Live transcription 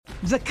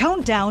The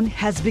countdown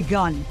has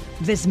begun.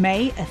 This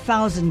May,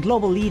 1,000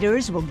 global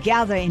leaders will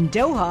gather in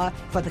Doha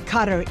for the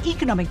Qatar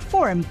Economic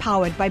Forum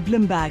powered by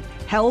Bloomberg,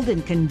 held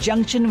in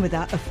conjunction with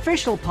our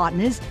official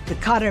partners, the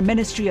Qatar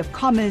Ministry of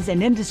Commerce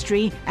and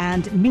Industry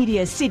and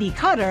Media City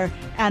Qatar,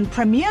 and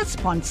premier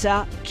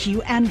sponsor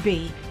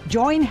QNB.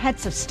 Join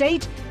heads of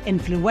state,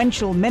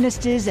 influential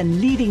ministers,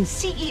 and leading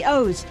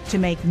CEOs to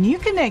make new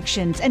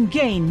connections and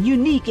gain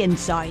unique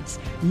insights.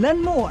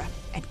 Learn more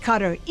at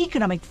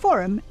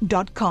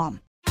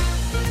QatarEconomicForum.com.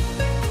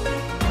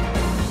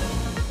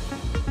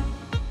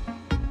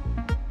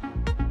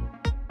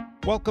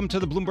 Welcome to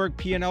the Bloomberg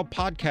P&L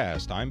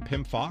podcast. I'm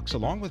Pim Fox,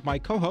 along with my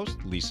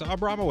co-host, Lisa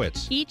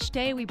Abramowitz. Each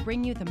day, we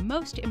bring you the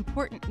most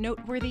important,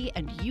 noteworthy,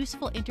 and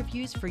useful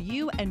interviews for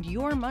you and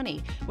your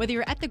money, whether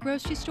you're at the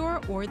grocery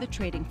store or the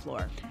trading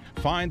floor.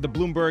 Find the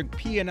Bloomberg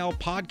P&L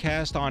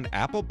podcast on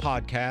Apple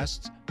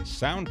Podcasts,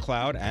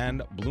 SoundCloud,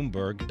 and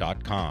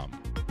Bloomberg.com.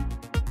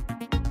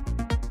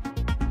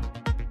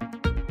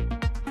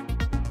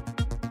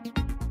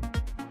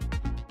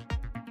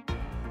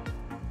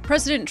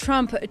 President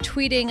Trump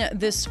tweeting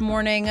this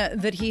morning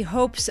that he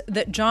hopes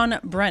that John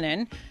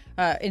Brennan,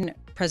 in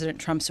President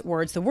Trump's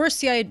words, the worst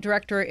CIA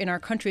director in our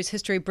country's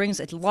history, brings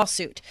a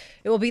lawsuit.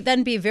 It will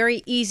then be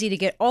very easy to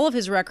get all of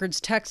his records,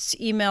 texts,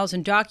 emails,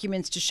 and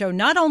documents to show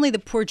not only the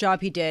poor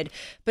job he did,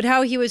 but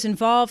how he was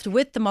involved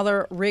with the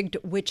Mueller-rigged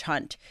witch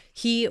hunt.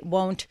 He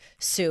won't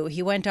sue.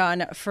 He went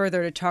on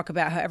further to talk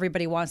about how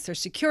everybody wants their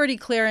security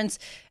clearance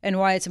and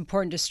why it's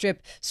important to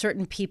strip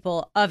certain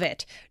people of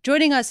it.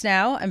 Joining us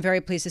now, I'm very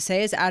pleased to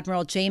say, is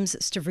Admiral James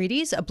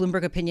Stavridis, a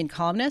Bloomberg opinion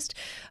columnist,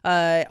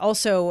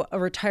 also a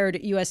retired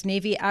U.S.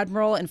 Navy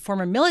admiral and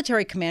former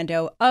military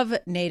commando of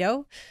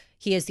NATO.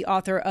 He is the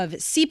author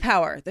of Sea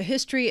Power, the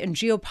history and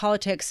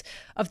geopolitics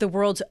of the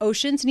world's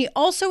oceans. And he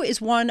also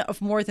is one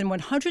of more than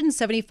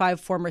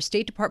 175 former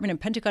State Department and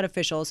Pentagon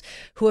officials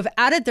who have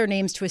added their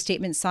names to a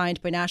statement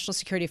signed by national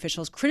security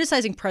officials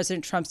criticizing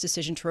President Trump's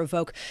decision to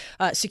revoke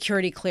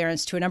security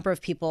clearance to a number of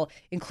people,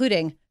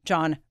 including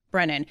John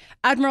Brennan.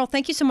 Admiral,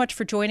 thank you so much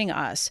for joining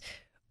us.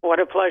 What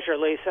a pleasure,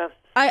 Lisa.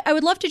 I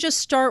would love to just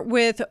start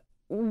with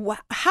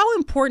how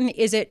important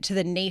is it to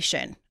the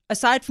nation,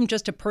 aside from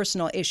just a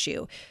personal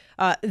issue,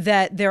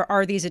 that there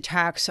are these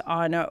attacks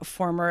on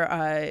former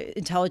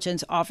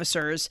intelligence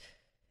officers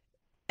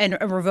and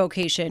a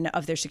revocation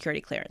of their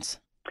security clearance?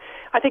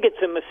 I think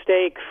it's a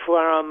mistake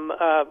from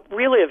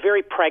really a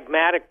very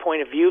pragmatic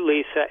point of view,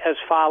 Lisa, as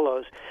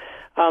follows.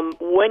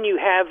 When you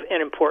have an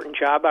important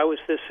job, I was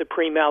the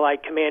Supreme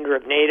Allied Commander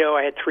of NATO.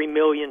 I had 3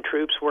 million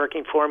troops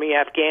working for me,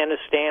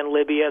 Afghanistan,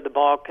 Libya, the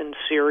Balkans,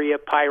 Syria,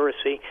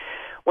 piracy.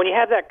 When you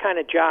have that kind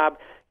of job,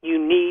 you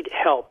need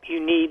help. You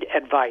need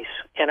advice.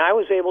 And I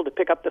was able to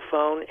pick up the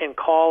phone and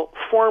call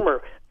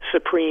former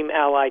Supreme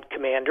Allied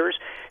commanders,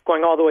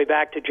 going all the way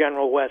back to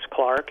General Wes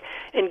Clark,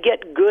 and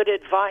get good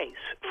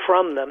advice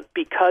from them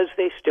because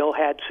they still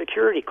had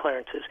security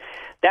clearances.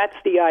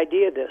 That's the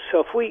idea of this.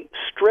 So if we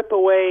strip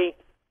away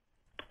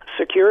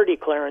security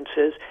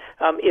clearances,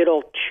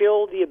 it'll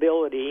chill the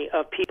ability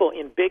of people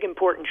in big,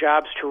 important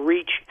jobs to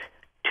reach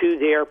to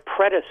their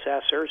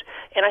predecessors,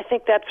 and I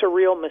think that's a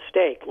real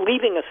mistake,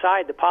 leaving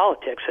aside the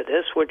politics of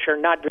this, which are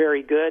not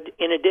very good,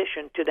 in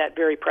addition to that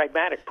very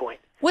pragmatic point.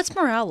 What's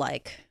morale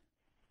like?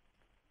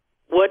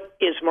 What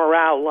is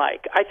morale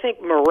like? I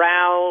think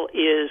morale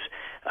is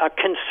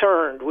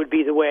concerned would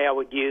be the way I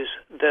would use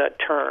the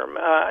term.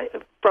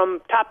 From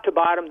top to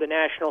bottom, the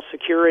national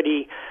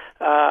security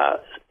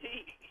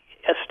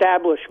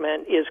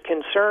establishment is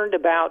concerned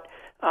about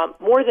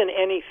more than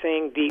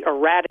anything, the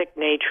erratic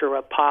nature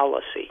of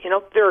policy. You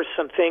know, there are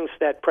some things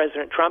that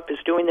President Trump is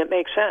doing that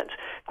make sense.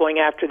 Going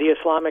after the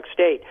Islamic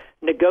State,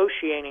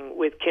 negotiating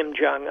with Kim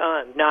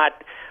Jong-un,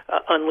 not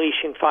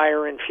unleashing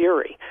fire and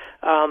fury.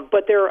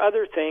 But there are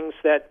other things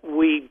that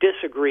we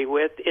disagree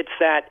with. It's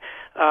that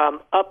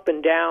up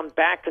and down,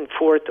 back and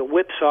forth, the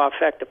whipsaw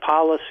effect of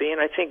policy, and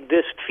I think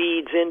this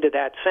feeds into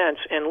that sense.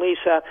 And,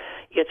 Lisa,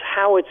 it's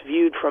how it's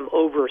viewed from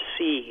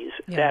overseas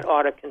that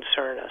ought to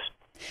concern us.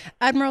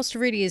 Admiral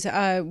Stavridis,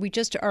 we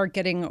just are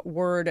getting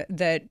word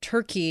that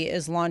Turkey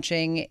is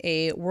launching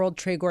a World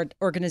Trade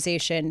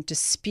Organization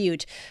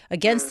dispute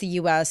against the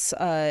U.S.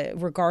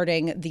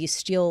 Regarding the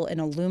steel and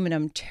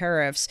aluminum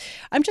tariffs.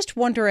 I'm just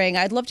wondering,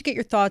 I'd love to get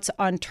your thoughts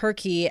on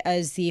Turkey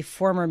as the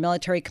former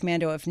military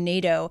commando of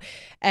NATO,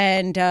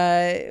 and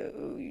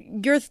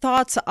your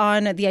thoughts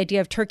on the idea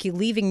of Turkey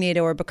leaving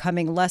NATO or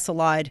becoming less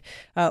allied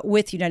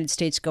with the United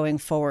States going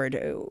forward.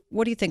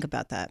 What do you think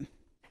about that?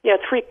 Yeah,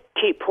 3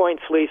 key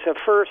points, Lisa.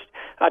 First,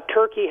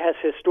 Turkey has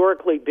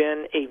historically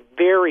been a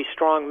very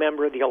strong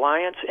member of the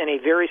alliance and a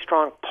very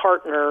strong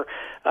partner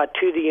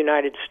to the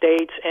United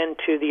States and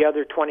to the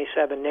other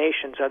 27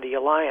 nations of the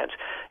alliance.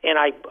 And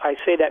I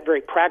say that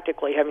very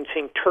practically, having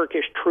seen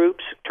Turkish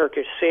troops,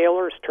 Turkish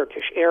sailors,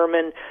 Turkish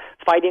airmen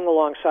fighting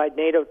alongside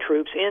NATO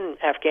troops in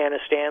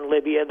Afghanistan,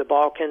 Libya, the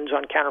Balkans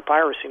on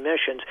counter-piracy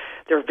missions.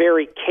 They're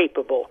very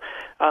capable.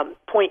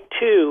 Point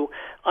 2,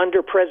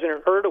 under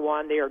President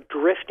Erdogan, they are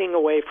drifting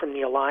away from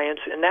the alliance,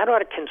 and that ought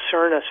to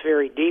concern us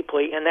very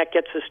deeply, and that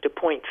gets us to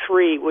point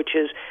 3, which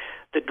is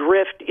the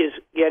drift is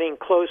getting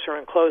closer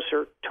and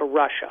closer to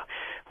Russia.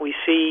 We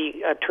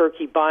see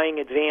Turkey buying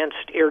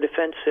advanced air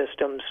defense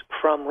systems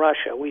from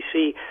Russia. We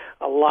see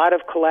a lot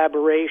of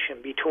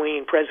collaboration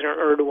between President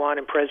Erdogan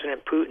and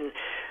President Putin.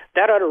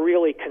 That ought to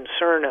really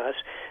concern us.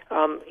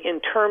 In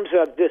terms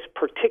of this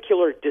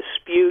particular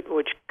dispute,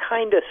 which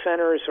kind of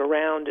centers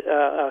around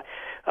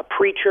a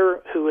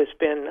preacher who has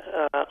been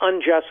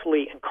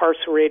unjustly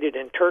incarcerated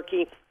in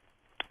Turkey,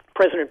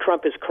 President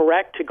Trump is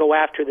correct to go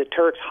after the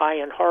Turks high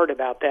and hard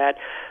about that,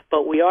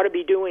 but we ought to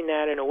be doing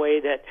that in a way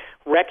that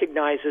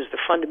recognizes the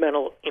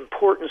fundamental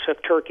importance of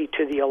Turkey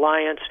to the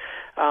alliance.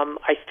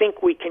 I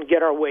think we can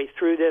get our way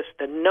through this.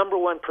 The number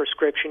one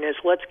prescription is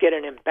let's get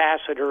an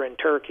ambassador in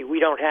Turkey. We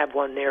don't have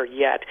one there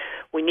yet.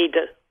 We need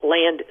to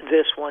land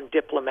this one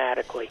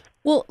diplomatically.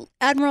 Well,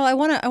 Admiral, I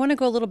want to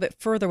go a little bit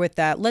further with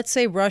that. Let's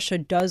say Russia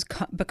does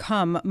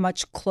become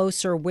much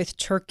closer with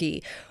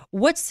Turkey.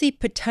 What's the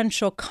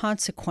potential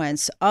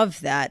consequence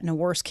of that in a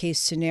worst-case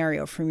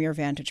scenario from your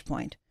vantage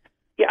point?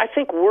 Yeah, I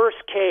think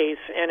worst case,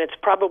 and it's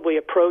probably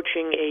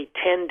approaching a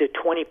 10 to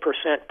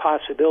 20%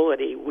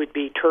 possibility, would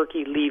be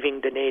Turkey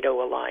leaving the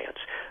NATO alliance.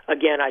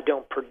 Again, I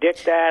don't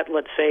predict that.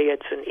 Let's say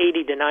it's an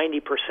 80 to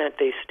 90%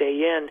 they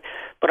stay in,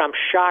 but I'm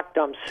shocked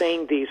I'm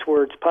saying these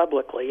words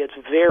publicly. It's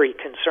very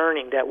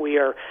concerning that we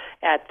are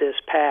at this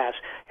pass.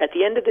 At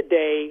the end of the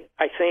day,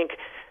 I think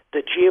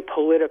the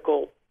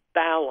geopolitical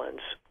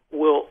balance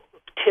will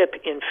tip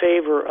in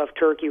favor of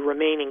Turkey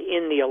remaining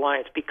in the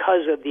alliance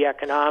because of the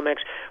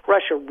economics.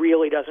 Russia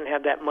really doesn't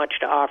have that much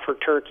to offer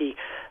Turkey.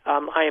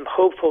 I am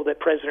hopeful that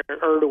President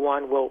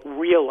Erdogan will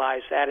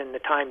realize that in the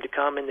time to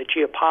come, and the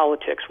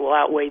geopolitics will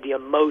outweigh the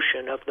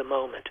emotion of the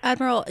moment.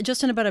 Admiral,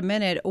 just in about a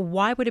minute,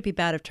 why would it be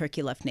bad if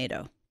Turkey left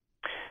NATO?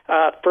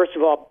 First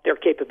of all, their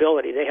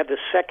capability. They have the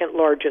second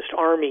largest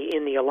army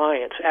in the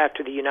alliance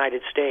after the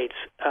United States.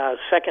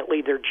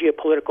 Secondly, their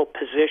geopolitical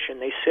position.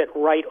 They sit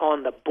right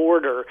on the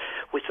border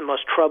with the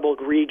most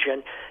troubled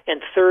region.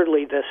 And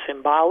thirdly, the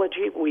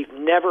symbology. We've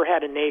never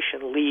had a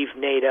nation leave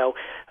NATO.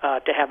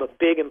 To have a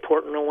big,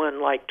 important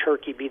one like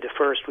Turkey be the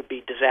first would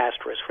be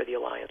disastrous for the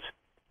alliance.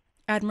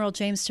 Admiral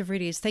James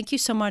Stavridis, thank you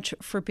so much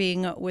for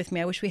being with me.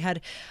 I wish we had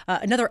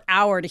another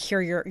hour to hear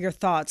your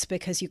thoughts,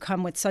 because you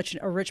come with such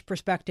a rich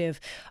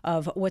perspective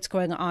of what's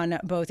going on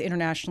both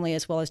internationally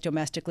as well as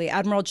domestically.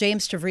 Admiral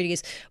James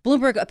Stavridis,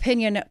 Bloomberg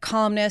opinion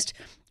columnist,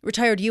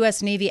 retired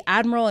U.S. Navy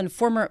admiral and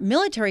former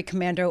military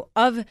commando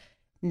of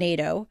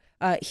NATO.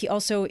 He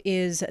also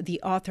is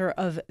the author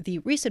of the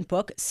recent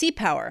book, Sea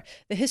Power,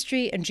 The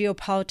History and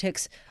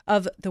Geopolitics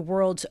of the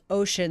World's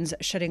Oceans,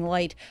 shedding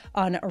light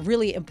on a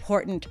really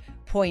important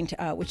point,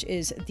 which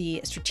is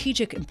the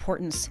strategic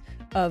importance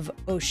of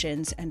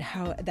oceans and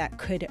how that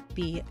could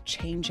be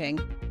changing.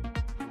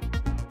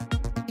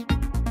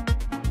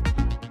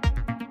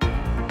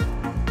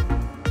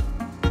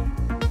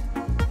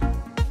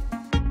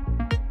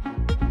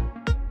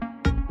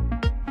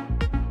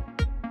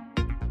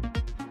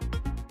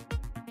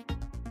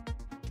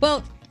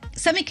 Well,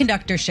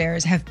 semiconductor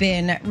shares have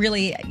been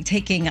really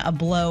taking a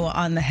blow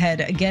on the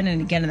head again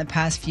and again in the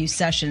past few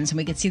sessions, and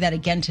we could see that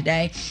again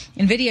today.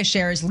 NVIDIA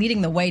shares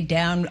leading the way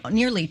down,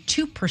 nearly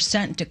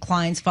 2%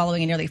 declines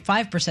following a nearly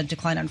 5%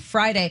 decline on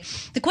Friday.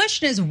 The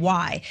question is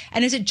why,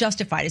 and is it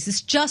justified? Is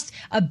this just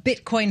a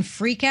Bitcoin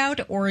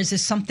freakout, or is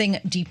this something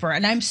deeper?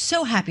 And I'm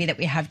so happy that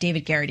we have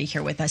David Garrity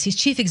here with us. He's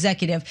chief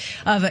executive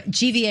of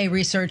GVA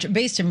Research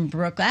based in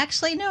Brooklyn.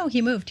 Actually, no,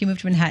 he moved to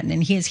Manhattan,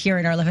 and he is here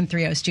in our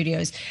 1130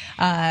 studios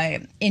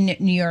in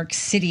New York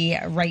City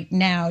right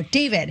now.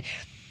 David,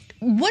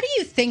 what do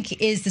you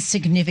think is the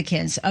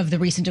significance of the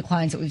recent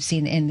declines that we've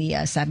seen in the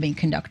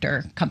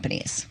semiconductor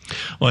companies?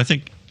 Well, I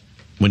think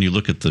when you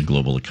look at the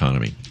global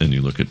economy and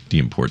you look at the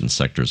important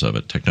sectors of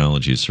it,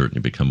 technology has certainly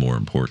become more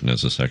important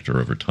as a sector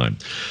over time.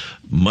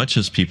 Much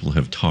as people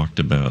have talked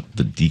about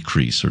the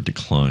decrease or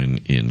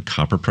decline in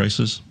copper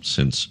prices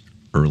since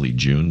early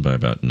June by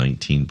about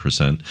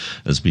 19%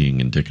 as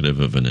being indicative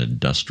of an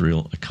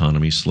industrial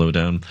economy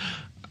slowdown,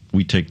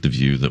 we take the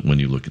view that when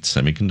you look at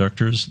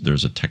semiconductors,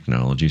 there's a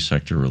technology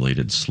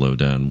sector-related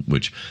slowdown,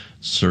 which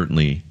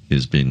certainly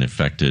is being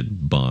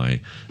affected by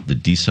the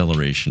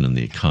deceleration in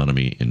the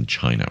economy in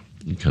China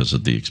because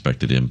of the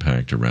expected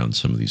impact around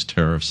some of these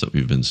tariffs that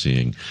we've been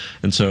seeing.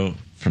 And so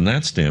from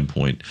that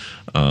standpoint,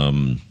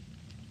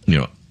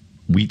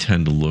 we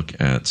tend to look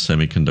at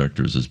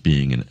semiconductors as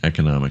being an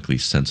economically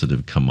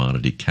sensitive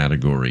commodity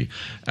category,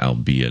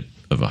 albeit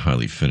of a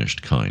highly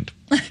finished kind.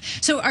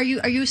 So are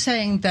you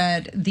saying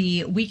that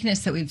the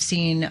weakness that we've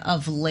seen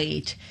of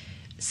late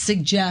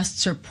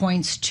suggests or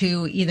points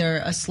to either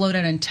a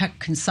slowdown in tech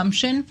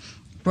consumption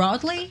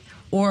broadly,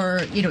 or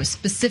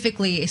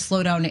specifically a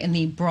slowdown in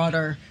the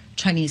broader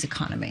Chinese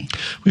economy?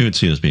 We would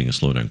see it as being a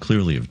slowdown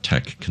clearly of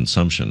tech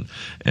consumption,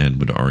 and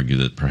would argue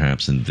that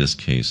perhaps in this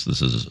case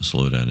this is a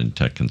slowdown in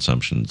tech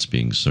consumption that's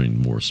being seen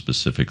more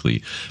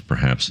specifically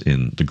perhaps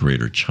in the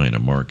greater China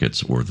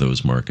markets, or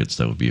those markets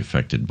that would be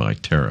affected by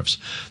tariffs.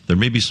 There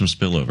may be some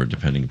spillover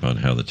depending upon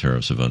how the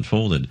tariffs have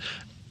unfolded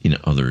in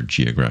other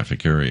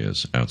geographic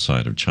areas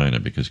outside of China,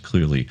 because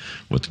clearly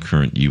what the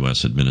current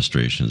U.S.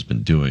 administration has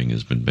been doing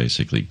has been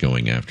basically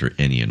going after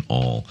any and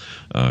all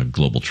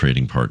global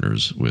trading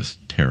partners with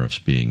tariffs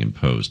being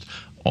imposed.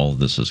 All of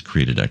this has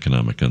created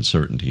economic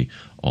uncertainty.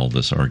 All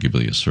this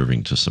arguably is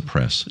serving to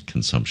suppress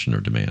consumption or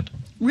demand.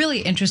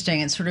 Really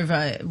interesting. It sort of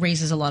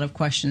raises a lot of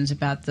questions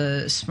about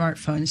the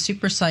smartphone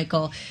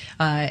supercycle,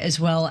 as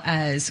well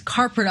as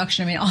car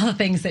production. I mean, all the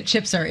things that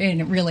chips are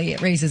in, really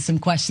it raises some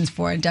questions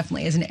for, and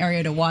definitely is an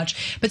area to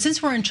watch. But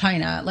since we're in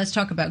China, let's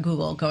talk about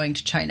Google going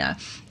to China.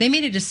 They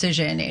made a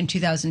decision in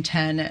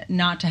 2010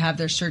 not to have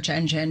their search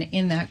engine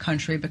in that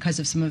country because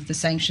of some of the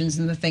sanctions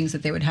and the things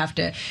that they would have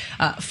to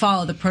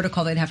follow, the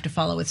protocol they'd have to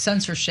follow with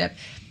censorship.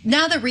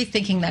 Now they're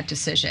rethinking that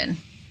decision.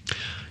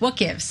 What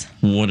gives?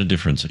 What a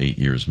difference 8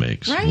 years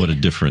makes. Right? What a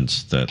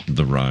difference that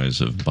the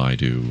rise of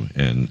Baidu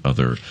and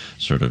other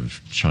sort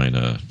of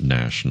China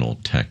national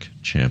tech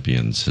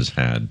champions has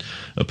had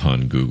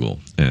upon Google.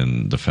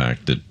 And the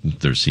fact that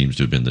there seems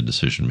to have been the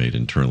decision made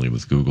internally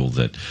with Google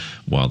that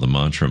while the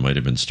mantra might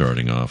have been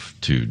starting off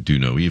to do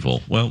no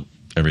evil, well,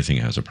 everything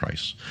has a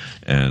price.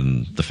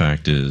 And the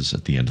fact is,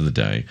 at the end of the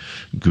day,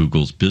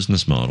 Google's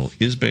business model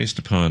is based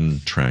upon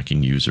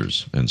tracking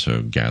users, and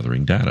so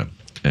gathering data.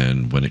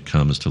 And when it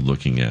comes to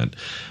looking at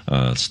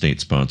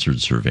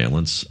state-sponsored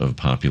surveillance of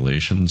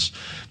populations,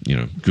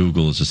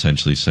 Google is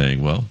essentially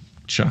saying, well,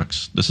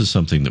 shucks, this is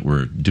something that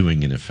we're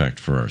doing in effect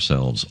for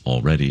ourselves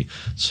already.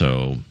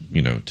 So,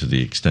 to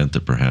the extent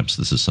that perhaps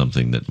this is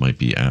something that might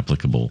be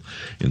applicable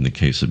in the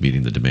case of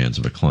meeting the demands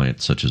of a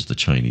client such as the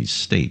Chinese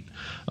state,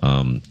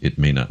 it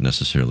may not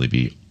necessarily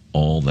be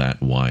all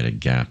that wide a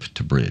gap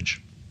to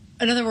bridge.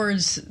 In other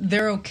words,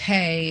 they're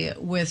okay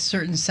with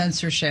certain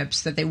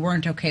censorships that they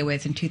weren't okay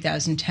with in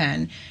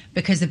 2010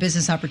 because the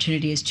business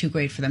opportunity is too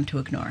great for them to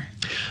ignore.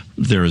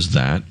 There is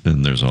that,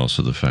 and there's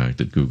also the fact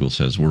that Google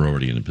says we're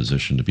already in a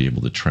position to be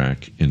able to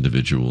track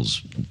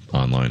individuals'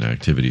 online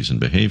activities and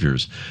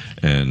behaviors,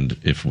 and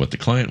if what the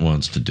client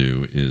wants to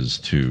do is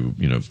to,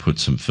 put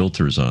some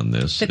filters on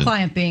this. The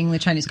client being the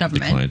Chinese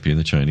government. The client being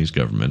the Chinese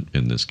government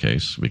in this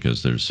case,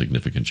 because there's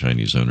significant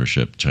Chinese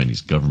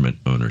government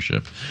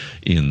ownership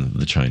in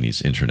the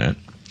Chinese internet.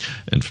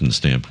 And from the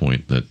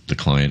standpoint that the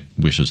client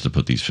wishes to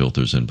put these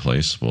filters in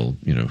place, well,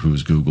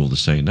 who's Google to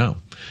say no?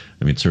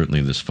 I mean,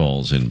 certainly this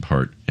falls in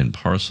part and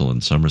parcel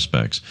in some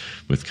respects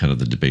with kind of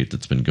the debate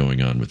that's been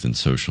going on within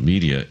social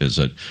media is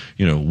that,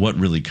 what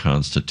really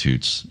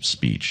constitutes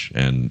speech?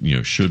 And,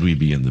 should we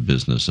be in the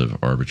business of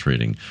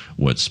arbitrating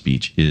what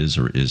speech is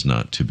or is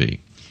not to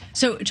be?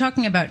 So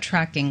talking about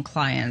tracking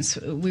clients,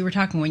 we were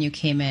talking when you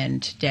came in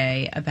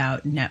today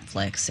about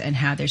Netflix and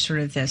how there's sort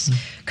of this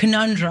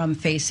conundrum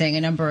facing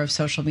a number of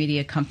social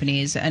media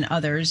companies and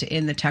others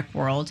in the tech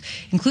world,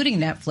 including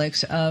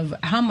Netflix, of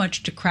how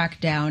much to crack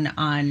down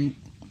on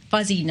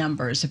fuzzy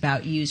numbers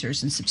about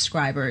users and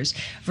subscribers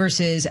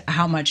versus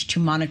how much to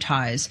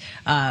monetize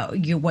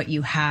what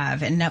you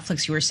have. And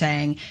Netflix, you were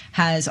saying,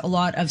 has a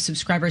lot of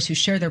subscribers who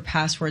share their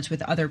passwords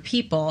with other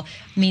people,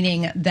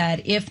 meaning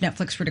that if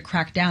Netflix were to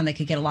crack down, they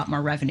could get a lot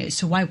more revenue.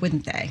 So why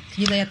wouldn't they?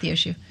 Can you lay out the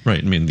issue?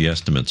 Right. I mean, the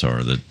estimates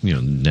are that,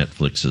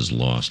 Netflix's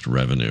lost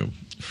revenue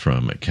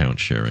from account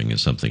sharing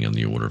is something on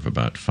the order of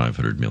about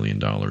 $500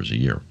 million a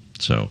year.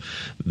 So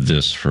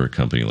this, for a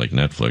company like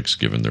Netflix,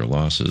 given their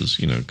losses,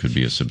 could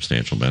be a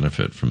substantial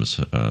benefit from a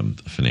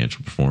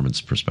financial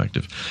performance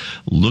perspective.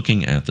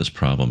 Looking at this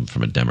problem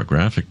from a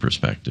demographic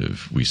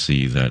perspective, we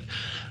see that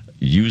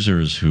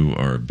users who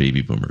are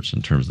baby boomers,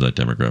 in terms of that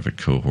demographic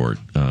cohort,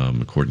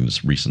 according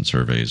to recent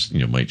surveys,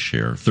 might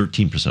share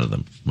 13% of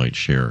them might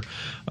share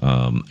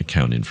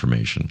account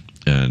information.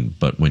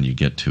 But when you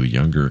get to a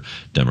younger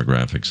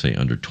demographic, say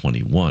under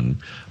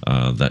 21,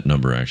 that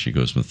number actually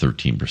goes from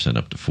 13%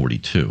 up to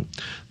 42%.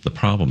 The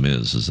problem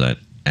is that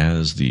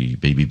as the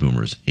baby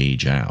boomers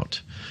age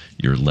out,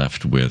 you're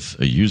left with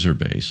a user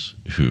base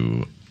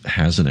who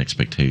has an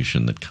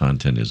expectation that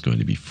content is going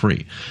to be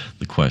free.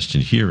 The question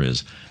here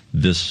is,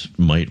 this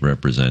might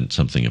represent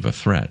something of a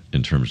threat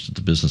in terms of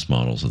the business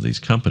models of these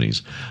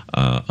companies,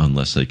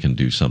 unless they can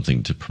do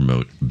something to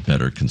promote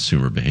better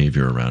consumer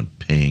behavior around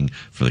paying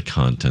for the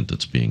content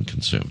that's being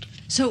consumed.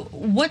 So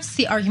what's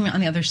the argument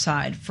on the other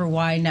side for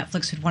why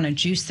Netflix would want to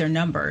juice their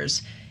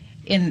numbers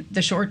in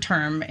the short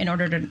term in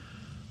order to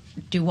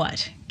do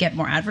what? Get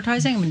more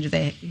advertising? I mean, do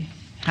they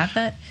have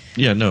that?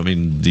 Yeah, no, I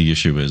mean, the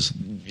issue is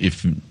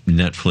if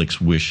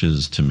Netflix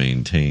wishes to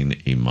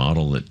maintain a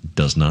model that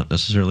does not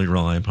necessarily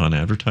rely upon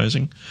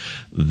advertising,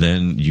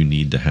 then you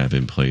need to have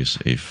in place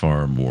a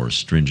far more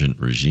stringent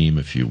regime,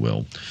 if you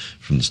will,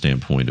 from the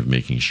standpoint of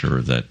making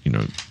sure that,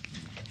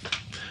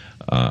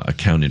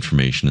 account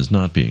information is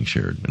not being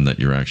shared and that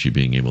you're actually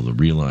being able to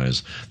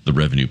realize the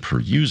revenue per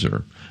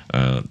user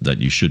that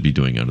you should be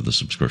doing under the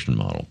subscription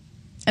model.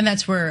 And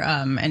that's where,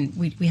 and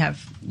we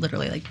have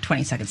literally like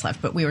 20 seconds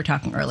left, but we were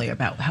talking earlier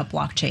about how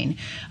blockchain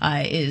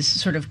is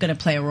sort of going to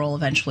play a role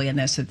eventually in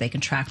this so that they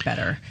can track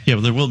better. Yeah,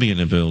 but there will be an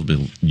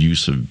available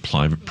use of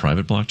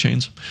private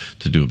blockchains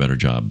to do a better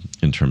job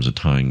in terms of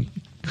tying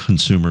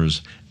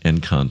consumers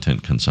and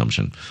content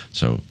consumption.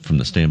 So from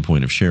the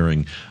standpoint of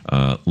sharing,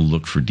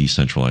 look for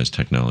decentralized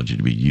technology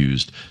to be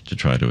used to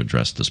try to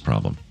address this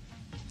problem.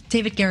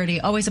 David Garrity,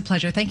 always a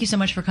pleasure. Thank you so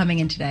much for coming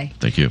in today.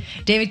 Thank you.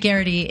 David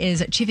Garrity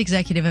is Chief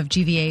Executive of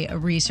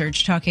GVA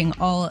Research, talking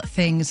all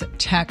things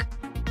tech.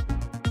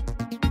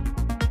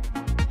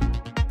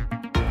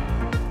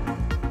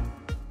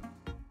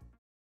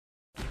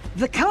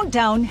 The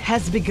countdown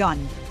has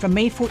begun. From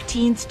May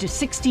 14th to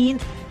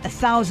 16th,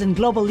 1,000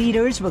 global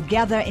leaders will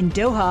gather in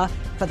Doha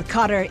for the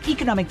Qatar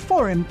Economic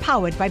Forum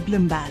powered by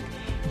Bloomberg.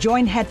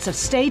 Join heads of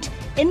state,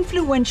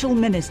 influential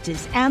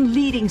ministers, and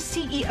leading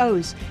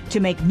CEOs to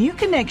make new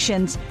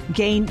connections,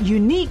 gain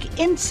unique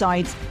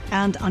insights,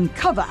 and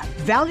uncover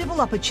valuable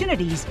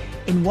opportunities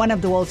in one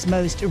of the world's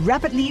most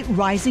rapidly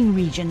rising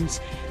regions.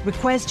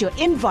 Request your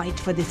invite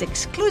for this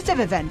exclusive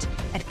event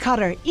at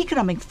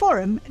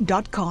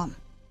QatarEconomicForum.com.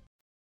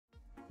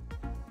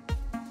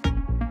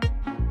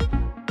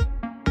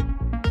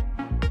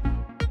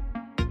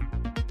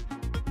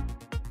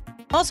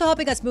 Also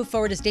helping us move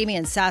forward is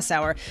Damian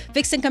Sassower,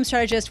 fixed income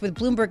strategist with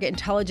Bloomberg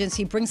Intelligence.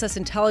 He brings us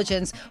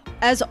intelligence,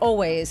 as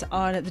always,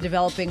 on the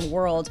developing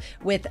world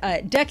with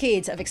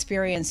decades of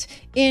experience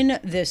in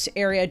this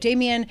area.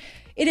 Damian,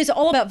 it is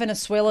all about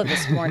Venezuela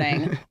this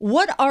morning.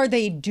 What are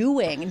they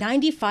doing?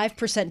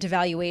 95%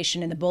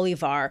 devaluation in the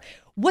Bolivar.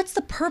 What's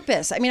the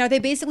purpose? I mean, are they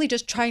basically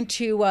just trying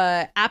to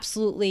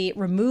absolutely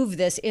remove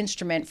this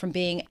instrument from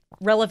being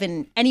relevant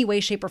in any way,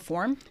 shape, or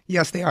form?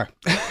 Yes, they are.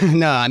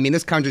 No, I mean,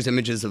 this conjures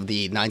images of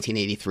the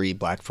 1983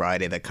 Black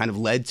Friday that kind of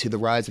led to the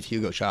rise of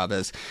Hugo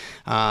Chavez.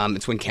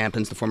 It's when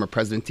Campins, the former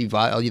president,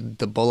 devalued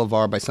the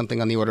Bolivar by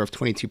something on the order of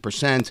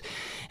 22%.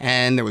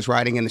 And there was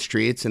rioting in the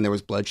streets and there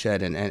was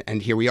bloodshed.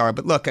 And here we are.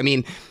 But look, I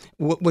mean,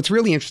 what's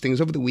really interesting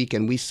is over the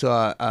weekend, we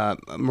saw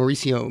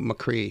Mauricio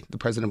Macri, the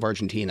president of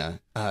Argentina,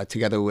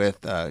 together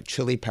with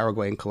Chile,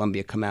 Paraguay, and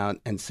Colombia come out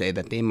and say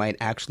that they might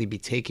actually be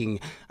taking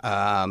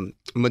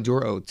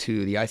Maduro to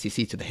the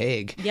ICC, to The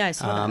Hague. Yeah, I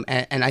saw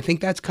that. And I think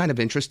that's kind of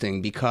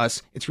interesting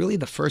because it's really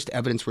the first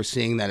evidence we're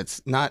seeing that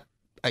it's not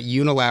a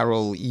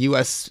unilateral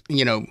U.S.,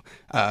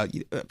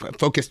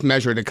 focused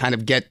measure to kind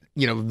of get,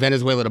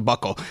 Venezuela to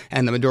buckle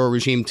and the Maduro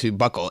regime to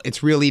buckle.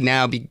 It's really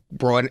now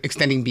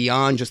extending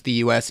beyond just the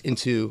U.S.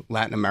 into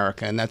Latin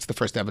America, and that's the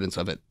first evidence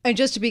of it. And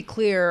just to be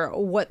clear,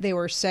 what they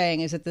were saying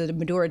is that the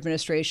Maduro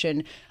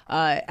administration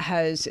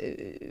has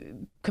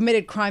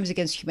committed crimes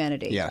against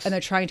humanity. Yes. And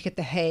they're trying to get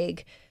The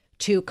Hague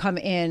to come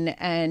in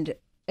and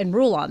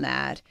rule on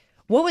that.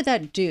 What would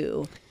that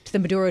do to the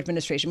Maduro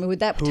administration? I mean,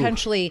 would that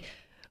potentially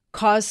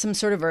cause some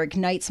sort of, or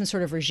ignite some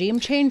sort of regime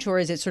change, or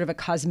is it sort of a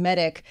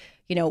cosmetic,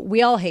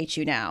 we all hate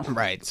you now?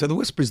 Right. So the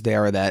whispers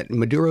there are that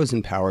Maduro's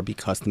in power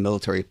because the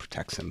military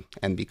protects him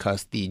and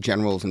because the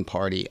generals and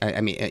part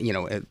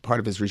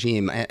of his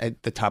regime,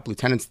 the top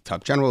lieutenants, the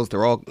top generals,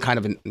 they're all kind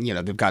of,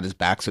 they've got his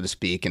back, so to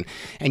speak. And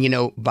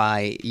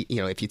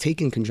if you take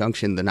in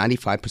conjunction the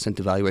 95%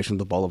 devaluation of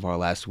the Bolivar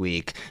last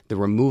week, the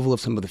removal of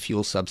some of the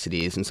fuel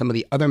subsidies and some of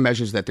the other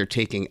measures that they're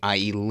taking,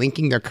 i.e.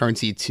 linking their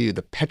currency to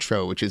the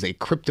petro, which is a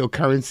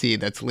cryptocurrency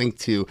that's linked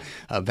to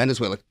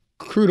Venezuela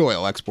crude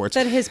oil exports.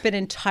 That has been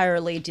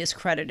entirely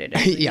discredited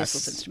as a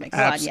useless instrument.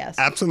 Yes.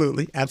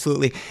 Absolutely.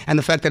 And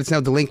the fact that it's now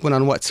delinquent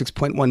on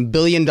 $6.1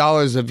 billion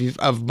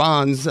of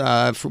bonds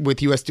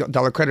with U.S.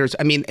 dollar creditors.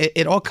 I mean,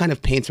 it all kind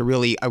of paints a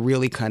really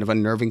kind of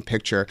unnerving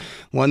picture.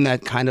 One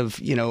that kind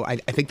of, I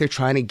think they're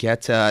trying to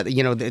get,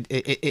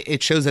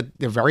 it shows that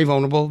they're very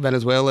vulnerable.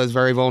 Venezuela is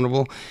very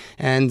vulnerable,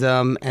 and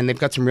they've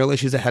got some real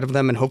issues ahead of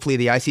them. And hopefully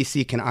the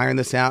ICC can iron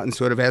this out and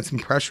sort of add some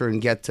pressure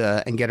and get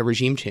a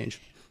regime change.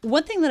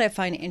 One thing that I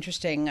find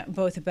interesting,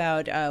 both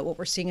about what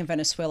we're seeing in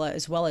Venezuela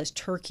as well as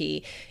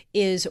Turkey,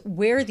 is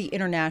where the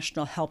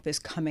international help is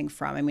coming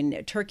from. I mean,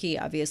 Turkey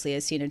obviously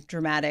has seen a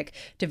dramatic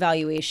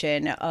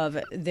devaluation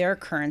of their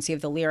currency,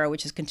 of the lira,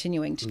 which is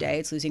continuing today.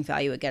 It's losing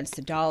value against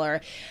the dollar.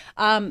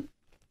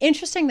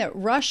 Interesting that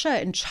Russia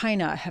and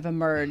China have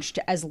emerged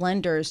as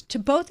lenders to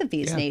both of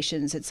these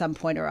nations at some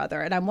point or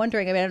other. And I'm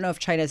wondering, I don't know if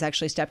China has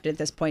actually stepped in at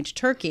this point to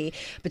Turkey,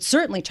 but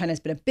certainly China has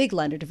been a big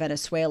lender to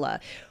Venezuela.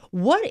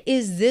 What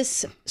is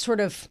this sort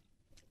of,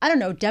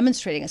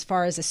 demonstrating as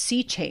far as a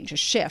sea change, a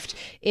shift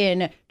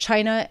in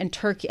China and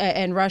Turkey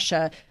and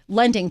Russia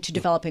lending to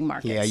developing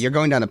markets? Yeah, you're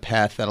going down a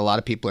path that a lot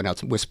of people are now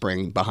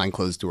whispering behind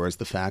closed doors.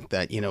 The fact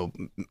that,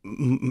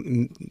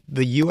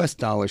 the U.S.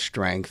 dollar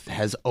strength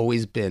has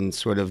always been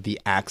sort of the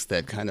axe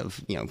that kind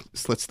of,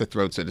 slits the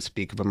throat, so to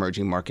speak, of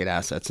emerging market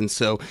assets. And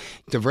so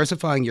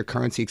diversifying your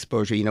currency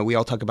exposure, we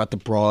all talk about the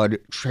broad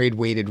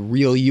trade-weighted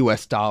real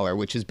U.S. dollar,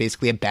 which is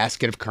basically a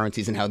basket of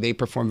currencies and how they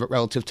perform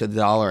relative to the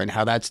dollar and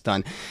how that's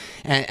done.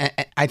 And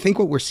I think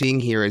what we're seeing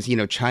here is,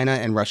 China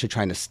and Russia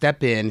trying to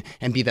step in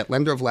and be that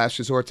lender of last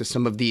resort to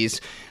some of these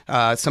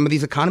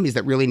economies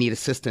that really need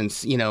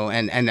assistance,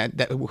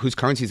 whose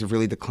currencies have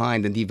really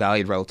declined and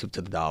devalued relative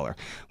to the dollar.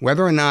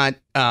 Whether or not,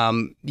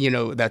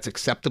 that's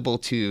acceptable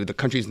to the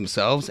countries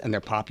themselves and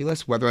their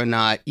populace, whether or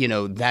not,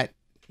 that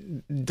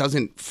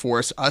doesn't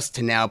force us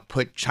to now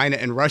put China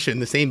and Russia in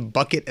the same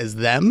bucket as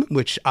them,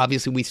 which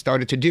obviously we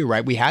started to do,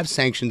 right? We have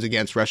sanctions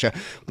against Russia.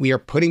 We are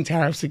putting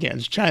tariffs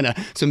against China.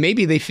 So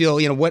maybe they feel,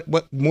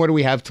 what more do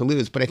we have to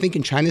lose? But I think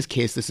in China's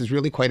case, this is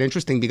really quite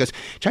interesting because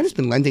China's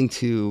been lending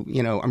to,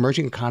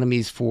 emerging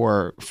economies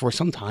for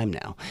some time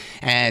now.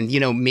 And,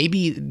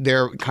 maybe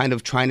they're kind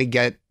of trying to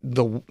get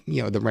the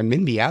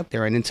renminbi out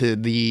there and into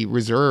the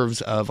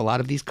reserves of a lot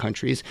of these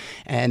countries.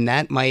 And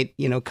that might,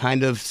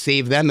 kind of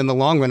save them in the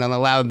long run and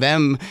allow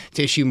them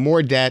to issue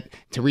more debt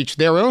to reach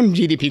their own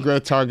GDP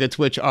growth targets,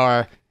 which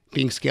are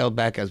being scaled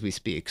back as we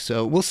speak.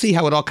 So we'll see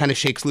how it all kind of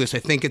shakes loose. I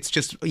think it's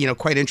just,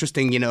 quite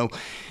interesting,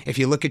 if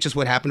you look at just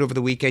what happened over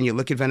the weekend, you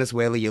look at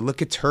Venezuela, you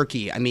look at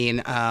Turkey, and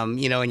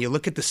you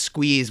look at the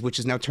squeeze, which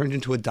has now turned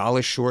into a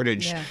dollar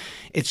shortage. Yeah.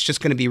 It's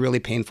just going to be really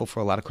painful for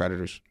a lot of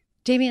creditors.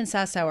 Damian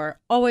Sassower,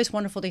 always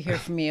wonderful to hear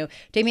from you.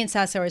 Damian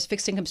Sassower is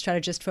fixed income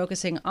strategist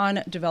focusing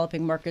on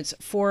developing markets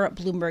for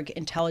Bloomberg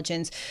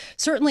Intelligence.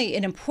 Certainly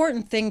an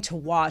important thing to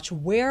watch.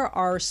 Where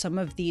are some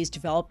of these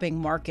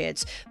developing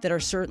markets that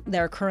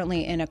are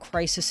currently in a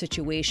crisis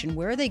situation?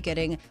 Where are they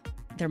getting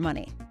their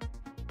money?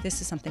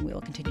 This is something we will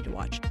continue to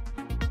watch.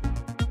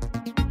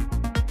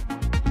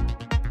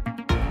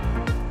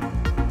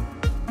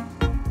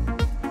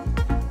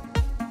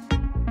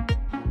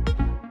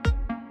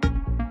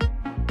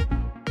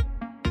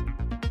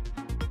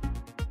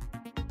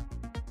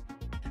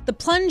 The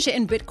plunge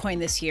in Bitcoin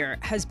this year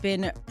has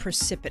been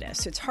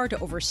precipitous. It's hard to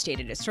overstate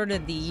it. It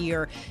started the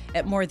year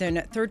at more than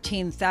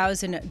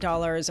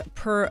 $13,000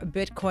 per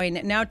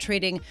Bitcoin, now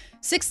trading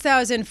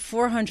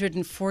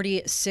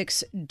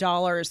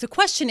 $6,446. The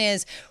question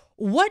is,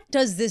 what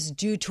does this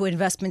do to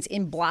investments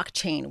in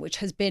blockchain, which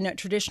has been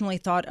traditionally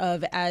thought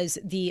of as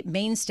the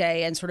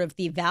mainstay and sort of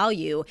the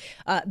value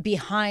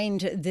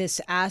behind this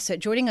asset?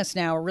 Joining us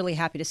now, we're really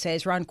happy to say,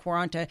 is Ron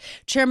Quaranta,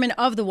 chairman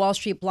of the Wall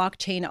Street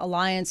Blockchain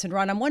Alliance. And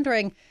Ron, I'm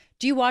wondering,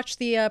 do you watch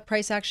the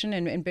price action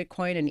in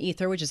Bitcoin and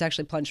Ether, which has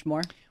actually plunged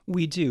more?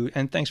 We do,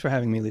 and thanks for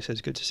having me, Lisa. It's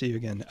good to see you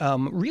again.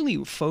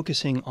 Really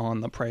focusing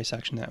on the price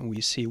action that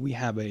we see, we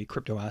have a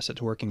crypto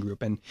assets working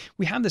group, and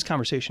we have this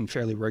conversation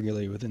fairly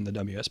regularly within the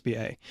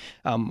WSBA.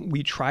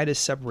 We try to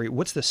separate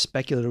what's the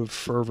speculative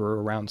fervor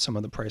around some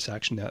of the price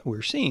action that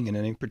we're seeing in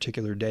any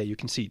particular day. You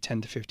can see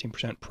 10 to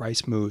 15%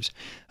 price moves.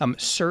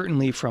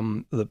 Certainly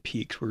from the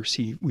peaks,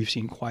 we've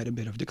seen quite a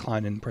bit of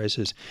decline in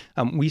prices.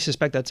 We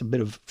suspect that's a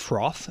bit of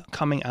froth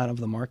coming out of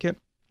the market.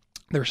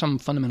 There are some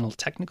fundamental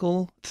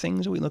technical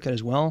things that we look at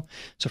as well.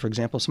 So, for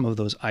example, some of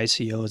those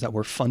ICOs that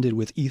were funded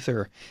with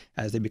Ether,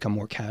 as they become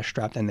more cash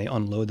strapped and they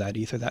unload that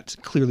Ether, that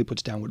clearly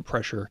puts downward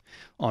pressure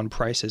on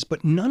prices.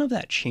 But none of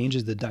that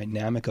changes the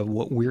dynamic of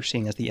what we're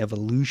seeing as the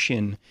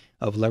evolution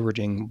of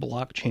leveraging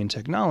blockchain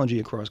technology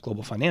across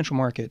global financial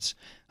markets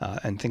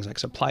and things like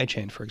supply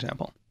chain, for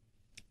example.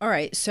 All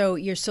right. So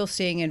you're still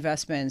seeing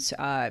investments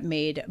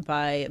made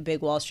by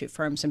big Wall Street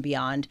firms and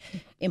beyond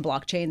in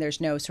blockchain.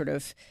 There's no sort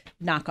of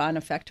knock-on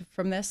effect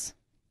from this?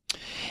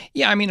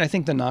 Yeah, I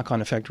think the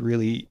knock-on effect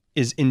really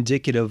is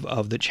indicative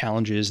of the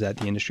challenges that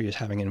the industry is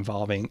having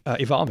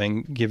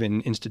evolving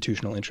given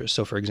institutional interest.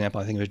 So, for example,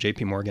 I think it was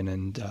JP Morgan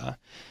and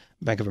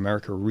Bank of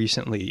America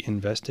recently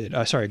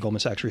Goldman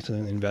Sachs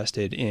recently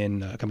invested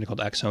in a company called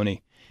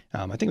Axoni.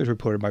 I think it was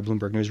reported by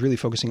Bloomberg, and it was really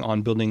focusing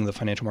on building the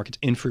financial markets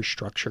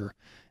infrastructure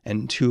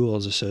and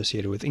tools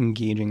associated with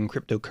engaging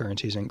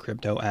cryptocurrencies and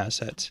crypto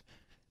assets.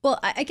 Well,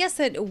 I guess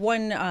that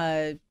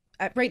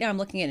right now I'm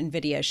looking at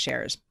NVIDIA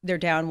shares. They're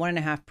down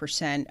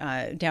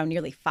 1.5%, down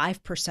nearly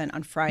 5%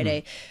 on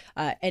Friday.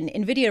 And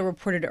NVIDIA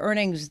reported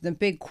earnings. The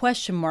big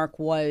question mark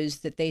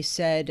was that they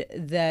said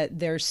that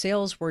their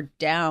sales were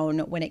down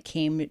when it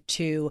came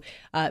to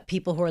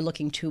people who are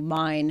looking to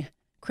mine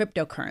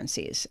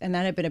cryptocurrencies. And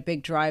that had been a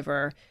big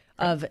driver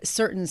of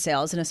certain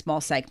sales in a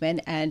small segment,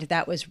 and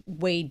that was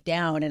weighed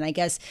down. And I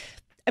guess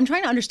I'm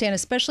trying to understand,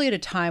 especially at a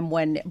time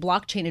when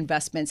blockchain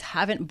investments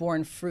haven't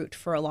borne fruit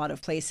for a lot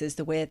of places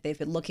the way that they've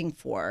been looking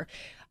for.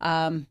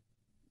 Do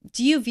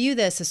you view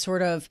this as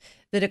sort of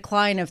the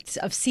decline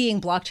of seeing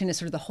blockchain as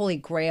sort of the holy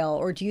grail,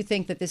 or do you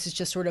think that this is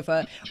just sort of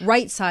a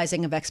right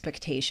sizing of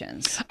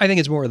expectations? I think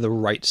it's more of the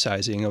right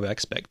sizing of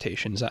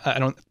expectations. I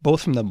don't,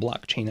 both from the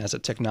blockchain as a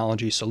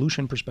technology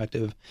solution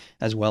perspective,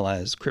 as well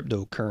as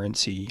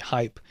cryptocurrency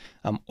hype,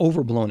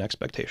 overblown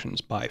expectations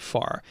by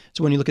far.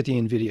 So when you look at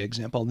the NVIDIA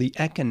example, the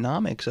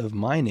economics of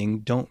mining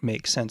don't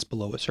make sense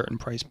below a certain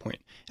price point.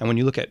 And when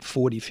you look at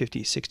 40,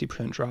 50,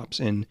 60% drops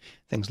in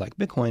things like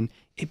Bitcoin,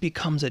 it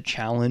becomes a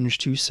challenge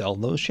to sell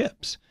those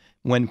chips.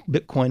 When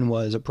Bitcoin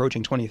was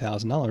approaching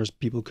 $20,000,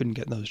 people couldn't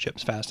get those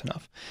chips fast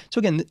enough. So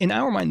again, in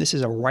our mind, this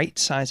is a right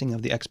sizing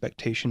of the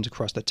expectations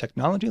across the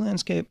technology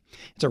landscape.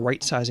 It's a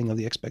right sizing of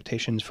the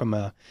expectations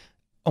from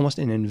almost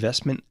an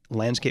investment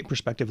landscape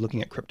perspective,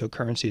 looking at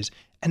cryptocurrencies.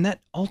 And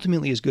that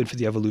ultimately is good for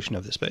the evolution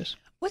of the space.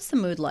 What's the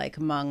mood like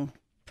among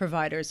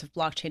providers of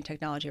blockchain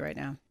technology right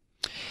now?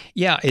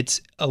 Yeah, it's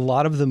a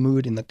lot of the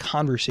mood in the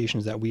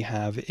conversations that we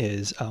have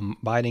is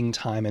biding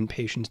time and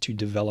patience to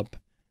develop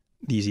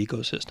these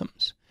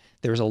ecosystems.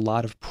 There's a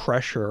lot of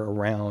pressure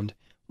around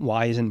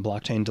Why isn't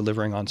blockchain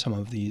delivering on some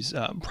of these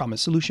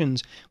promised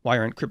solutions? Why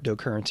aren't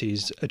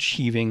cryptocurrencies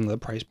achieving the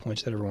price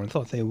points that everyone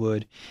thought they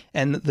would?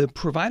 And the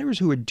providers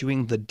who are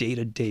doing the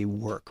day-to-day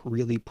work,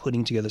 really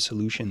putting together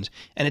solutions,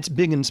 and it's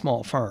big and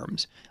small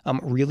firms,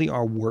 really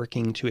are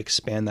working to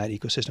expand that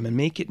ecosystem and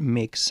make it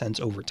make sense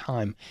over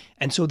time.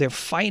 And so they're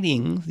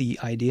fighting the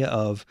idea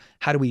of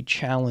how do we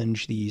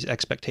challenge these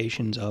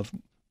expectations of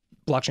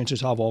blockchain to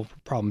solve all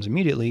problems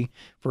immediately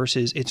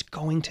versus it's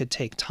going to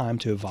take time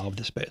to evolve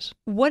the space.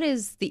 What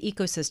is the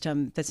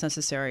ecosystem that's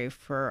necessary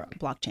for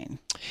blockchain?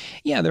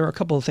 Yeah, there are a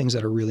couple of things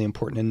that are really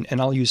important. And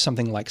I'll use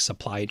something like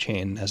supply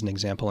chain as an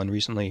example. And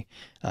recently,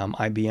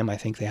 IBM, I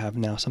think they have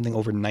now something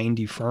over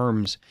 90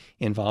 firms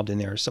involved in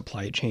their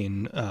supply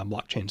chain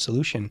blockchain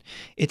solution.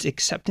 It's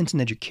acceptance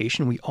in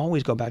education. We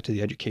always go back to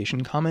the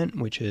education comment,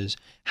 which is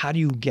how do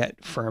you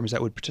get firms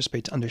that would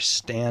participate to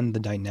understand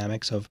the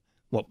dynamics of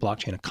what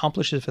blockchain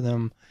accomplishes for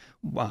them,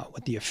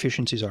 what the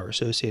efficiencies are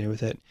associated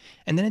with it.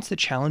 And then it's the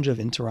challenge of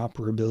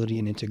interoperability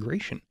and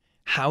integration.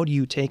 How do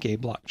you take a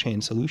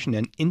blockchain solution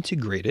and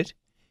integrate it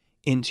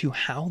into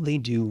how they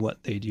do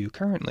what they do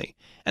currently?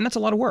 And that's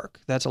a lot of work.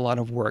 That's a lot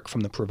of work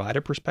from the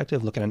provider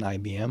perspective. Look at an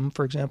IBM,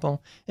 for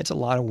example. It's a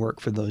lot of work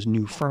for those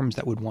new firms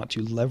that would want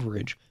to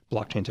leverage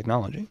blockchain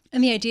technology.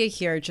 And the idea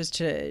here, just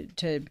to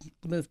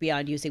move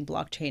beyond using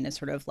blockchain as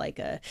sort of like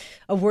a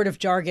word of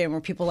jargon where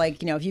people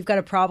like, if you've got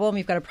a problem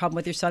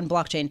with your son,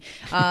 blockchain.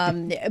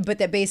 But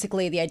that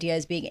basically the idea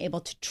is being able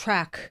to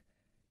track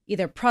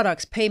either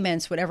products,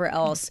 payments, whatever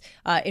else,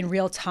 in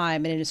real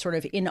time and in a sort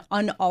of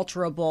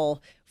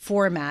unalterable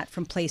format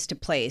from place to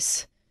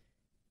place.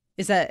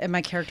 Am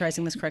I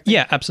characterizing this correctly?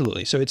 Yeah,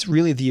 absolutely. So it's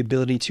really the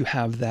ability to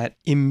have that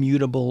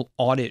immutable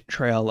audit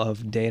trail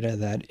of data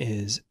that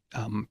is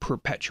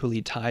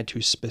perpetually tied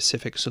to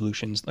specific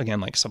solutions, again,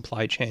 like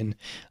supply chain.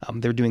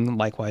 They're doing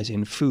likewise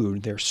in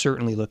food. They're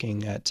certainly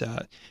looking at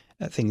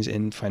things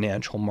in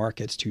financial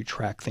markets to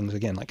track things,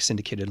 again, like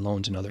syndicated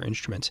loans and other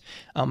instruments.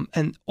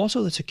 And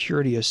also the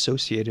security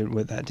associated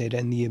with that data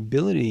and the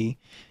ability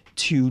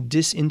to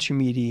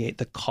disintermediate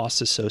the costs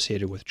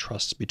associated with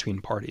trusts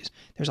between parties.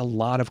 There's a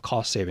lot of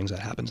cost savings that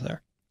happens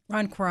there.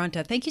 Ron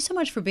Quaranta, thank you so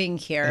much for being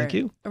here. Thank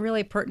you. A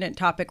really pertinent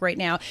topic right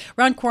now.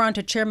 Ron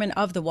Quaranta, chairman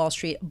of the Wall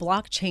Street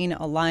Blockchain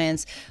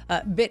Alliance.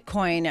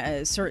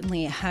 Bitcoin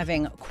certainly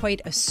having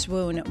quite a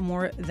swoon,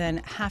 more than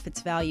half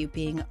its value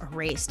being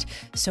erased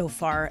so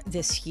far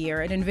this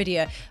year. And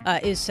NVIDIA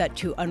is set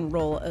to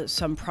unroll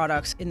some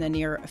products in the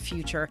near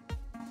future.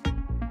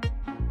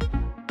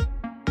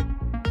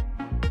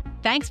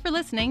 Thanks for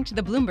listening to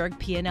the Bloomberg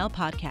P&L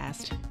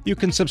podcast. You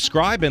can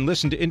subscribe and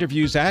listen to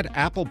interviews at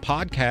Apple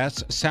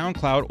Podcasts,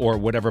 SoundCloud, or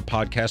whatever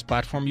podcast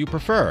platform you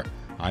prefer.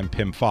 I'm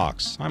Pim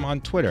Fox. I'm on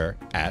Twitter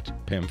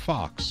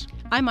 @PimFox.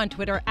 I'm on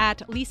Twitter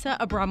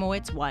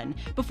 @LisaAbramowitz1.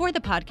 Before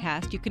the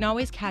podcast, you can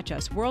always catch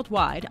us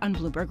worldwide on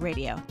Bloomberg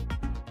Radio.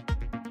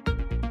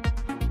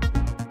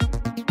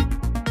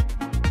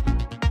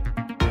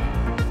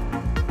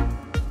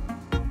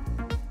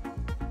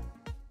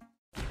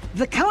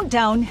 The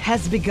countdown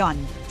has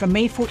begun. From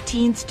May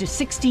 14th to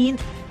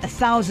 16th,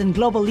 1,000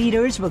 global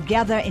leaders will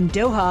gather in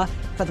Doha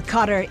for the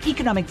Qatar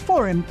Economic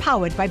Forum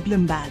powered by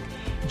Bloomberg.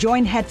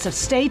 Join heads of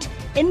state,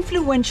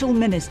 influential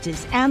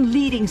ministers, and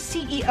leading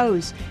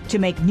CEOs to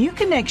make new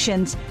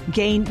connections,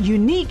 gain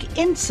unique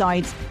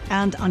insights,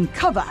 and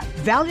uncover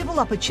valuable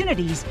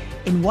opportunities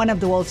in one of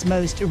the world's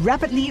most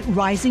rapidly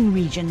rising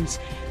regions.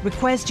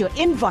 Request your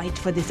invite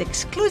for this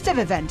exclusive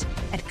event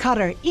at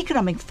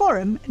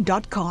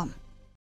QatarEconomicForum.com.